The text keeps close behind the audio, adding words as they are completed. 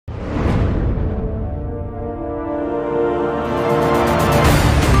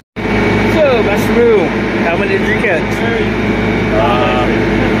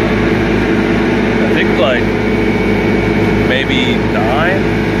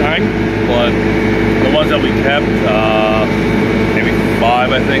but the ones that we kept, maybe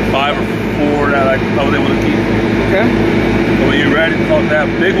 5, I think, 5 or 4 that I was able to keep. Okay. So are you ready to talk that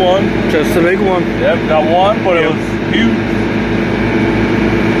big one? Just the big one. Yep, got one, but it was huge.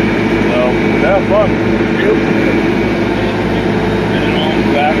 So, yeah, fun. Yep. And then on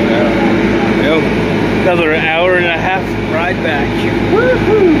back now. Yep. Another hour and a half ride back.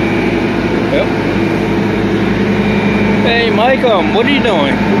 Woohoo! Yep. Hey, Mike, what are you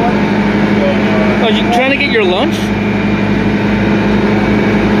doing? Oh, you trying to get your lunch?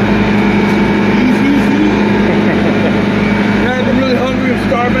 Yeah, I've been really hungry. I'm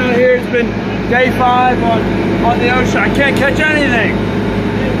starving out here. It's been day 5 on the ocean. I can't catch anything.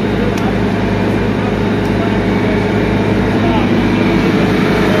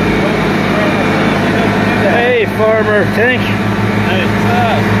 Hey, Farmer Tank. Hey,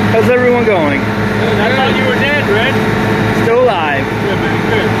 How's everyone going? I thought you were dead, Red. Still alive. good, man,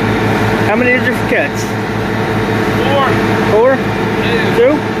 good. How many did you catch? 4. 4?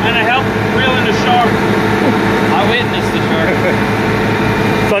 2? And I helped reel in the shark. I witnessed the shark.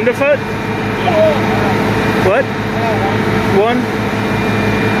 Thunderfoot? What? 1?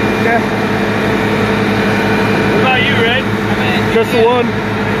 Okay. What about you, Red? Just the 1.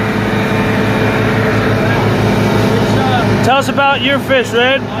 Tell us about your fish,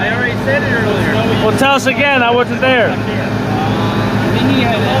 Red. I already said it earlier. Well, tell us again. I wasn't there. I think he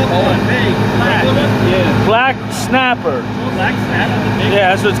had a big black. Yeah. Black snapper. Black snapper? Yeah,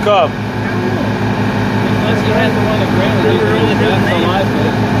 that's what it's called. Unless he has the one that really best alive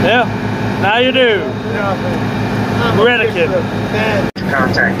fish. Yeah, now you do. Renegade.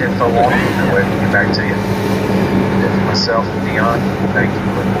 Contact info on it, and we'll get back to you. Myself and Dion, thank you.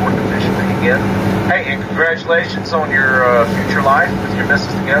 Look forward to fishing with you again. Hey, and congratulations on your future life with your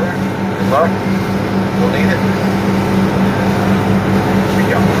missus together. Good luck. We'll need it. Here we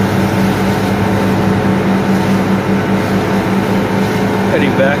go.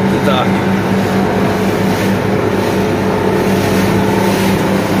 Heading back to the dock.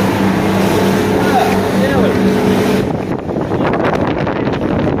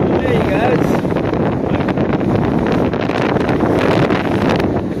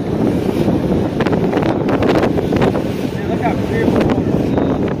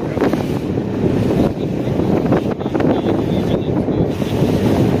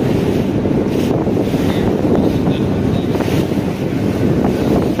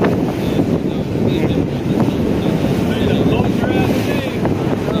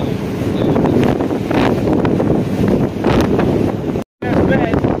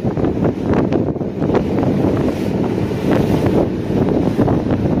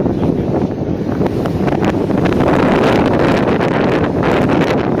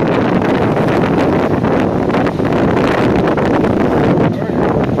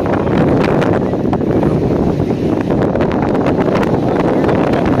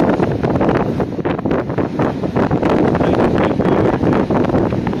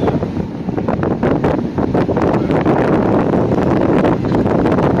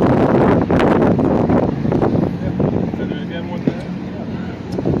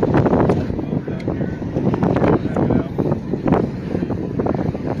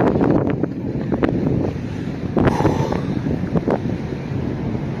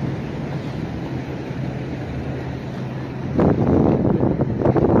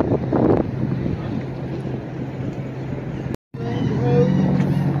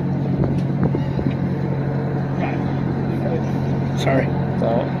 Sorry.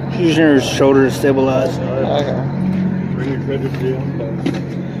 She's using her shoulder to stabilize. Okay. Bring your credit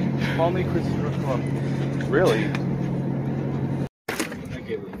down. Call me Christopher Club. Really?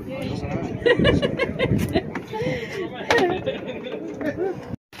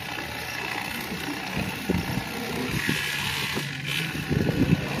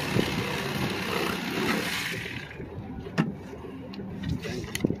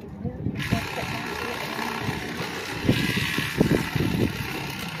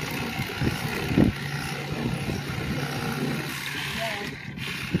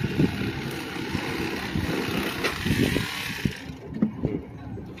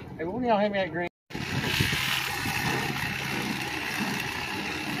 Hey, when y'all hit me at green?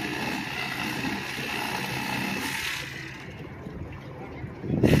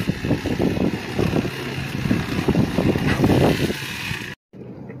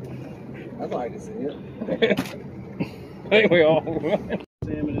 I'd like to see it. I think we all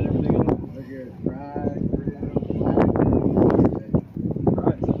Salmon and everything. Look here, it's fried, grilled,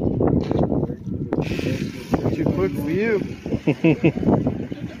 too quick for you.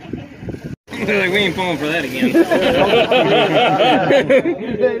 They're like, we ain't falling for that again.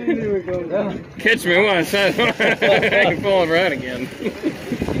 Catch me once. I ain't falling for that again.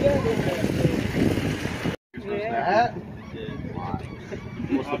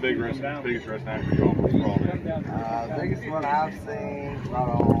 What's the biggest rest time for you all? The biggest one I've seen right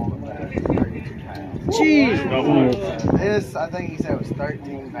on is 32 pounds. Jeez. This, I think he said, was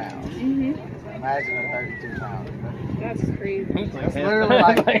 13 pounds. Imagine a 32 pounder. That's crazy. It's literally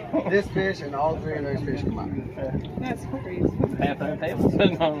like this fish and all three of those fish come out. That's crazy. Half that table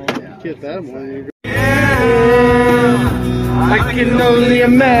sitting on there. Get that one. I can only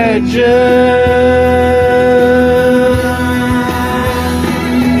imagine.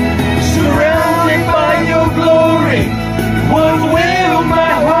 Surrounded by your glory, what will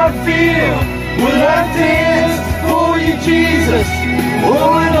my heart feel? Will I dance for you, Jesus? Or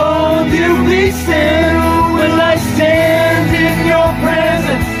will all you be still? Will I stand in your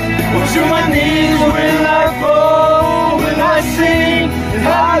presence? Or to my knees will I fall? Will I sing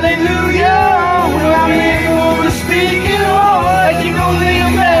hallelujah? Will I be able to speak it all? I can only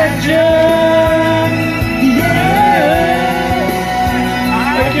imagine. Yeah,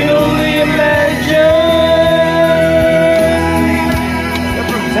 I can only imagine. They're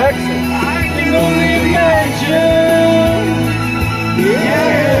from Texas. I can only imagine.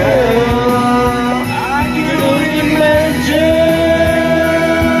 Yeah, I can only imagine.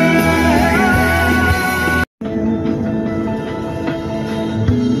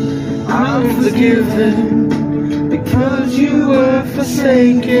 I'm forgiven because you were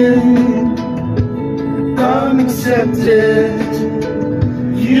forsaken. I'm accepted,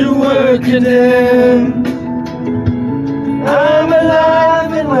 you were condemned. I'm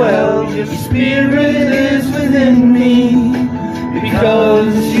alive and well, your spirit is within me.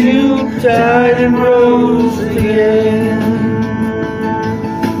 Because you died and rose again.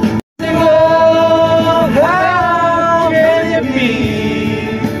 Love, how can it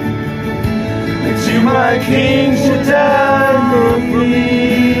be that you, my King, should die for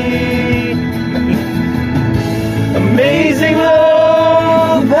me? Amazing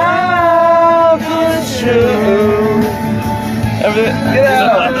love, how can it show? Get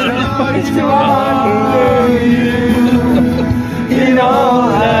out! To honor you in all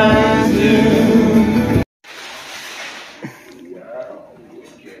I do.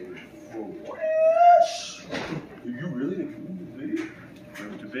 Do you really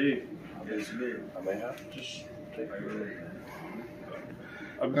to be? I may have to just take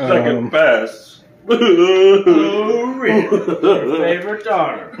I'm second best. Your favorite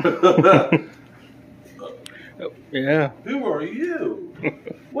daughter. Yeah. Who are you?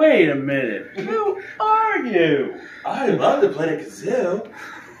 Wait a minute. Who are you? I love to play a gazelle.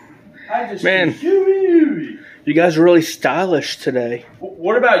 I just Man. you. You guys are really stylish today.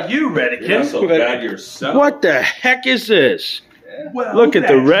 What about you, Redican? You're not so bad yourself. What the heck is this? Well, Look at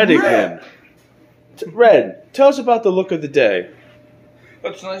the that's red red. again. Red, tell us about the look of the day.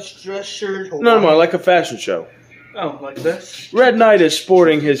 What's a nice dress shirt? No, more like a fashion show. Oh, like this? Red Knight is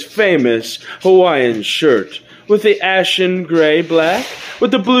sporting his famous Hawaiian shirt with the ashen gray black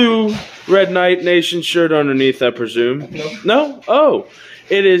with the blue Red Knight Nation shirt underneath, I presume. No? Oh,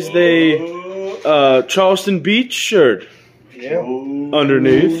 it is the Charleston Beach shirt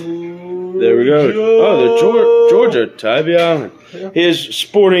underneath. There we go. Oh, the Georgia Tybee Island. He is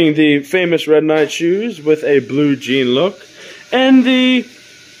sporting the famous Red Knight shoes with a blue jean look. And the,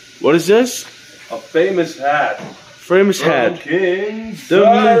 what is this? A famous hat. Famous hat. King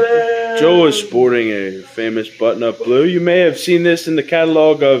Joe is sporting a famous button-up blue. You may have seen this in the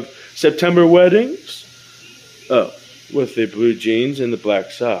catalog of September weddings. Oh, with the blue jeans and the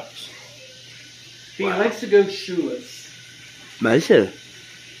black socks. He likes to go shoeless. Nice.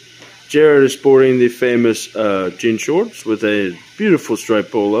 Jared is sporting the famous jean shorts with a beautiful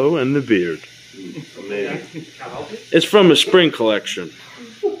striped polo and the beard. It's from a spring collection.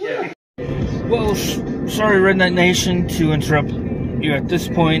 Well, sorry, Red Knight Nation, to interrupt you at this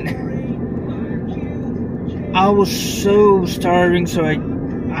point. I was so starving, so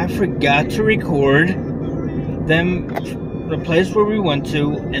I forgot to record them, the place where we went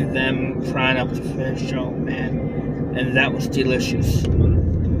to, and them frying up the fish. Oh man, and that was delicious,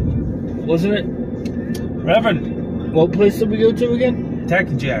 wasn't it? Reverend, What place did we go to again?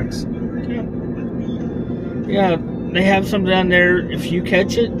 Tacky Jacks. Yeah, they have some down there. If you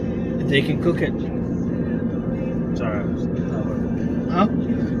catch it, they can cook it. Sorry. Huh?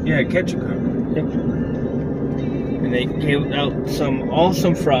 Yeah, ketchup cook. Yep. And they gave out some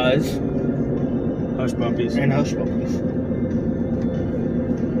awesome fries Hush puppies. and hush puppies.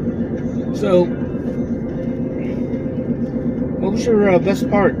 So, what was your best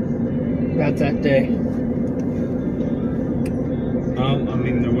part? about that day? Well, I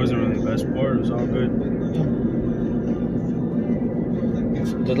mean, there wasn't really the best part. It was all good.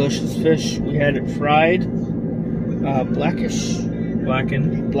 It's delicious fish. We had it fried, blackened,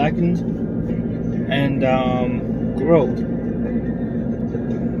 and grilled.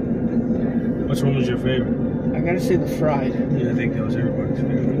 Which one was your favorite? I gotta say the fried. Yeah, I think that was everybody's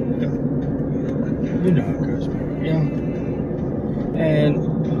favorite. You know how it goes, man. Yeah.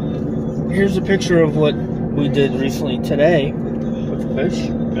 And here's a picture of what we did recently today with the fish.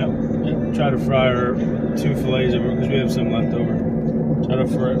 Yeah. Try to fry our 2 fillets of it because we have some left over. Try to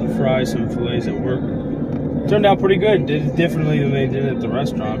fry some fillets at work. Turned out pretty good. Did it differently than they did at the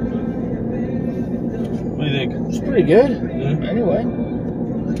restaurant. What do you think? It's pretty good. Yeah. Anyway,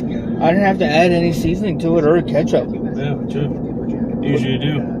 I didn't have to add any seasoning to it or ketchup. Yeah, true. Usually you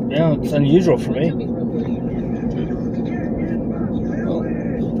do. Yeah, it's unusual for me. Well,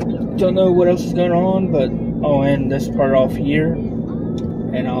 don't know what else is going on, but I'll end this part off here,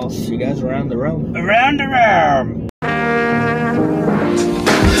 and I'll see you guys around the room. Around the room!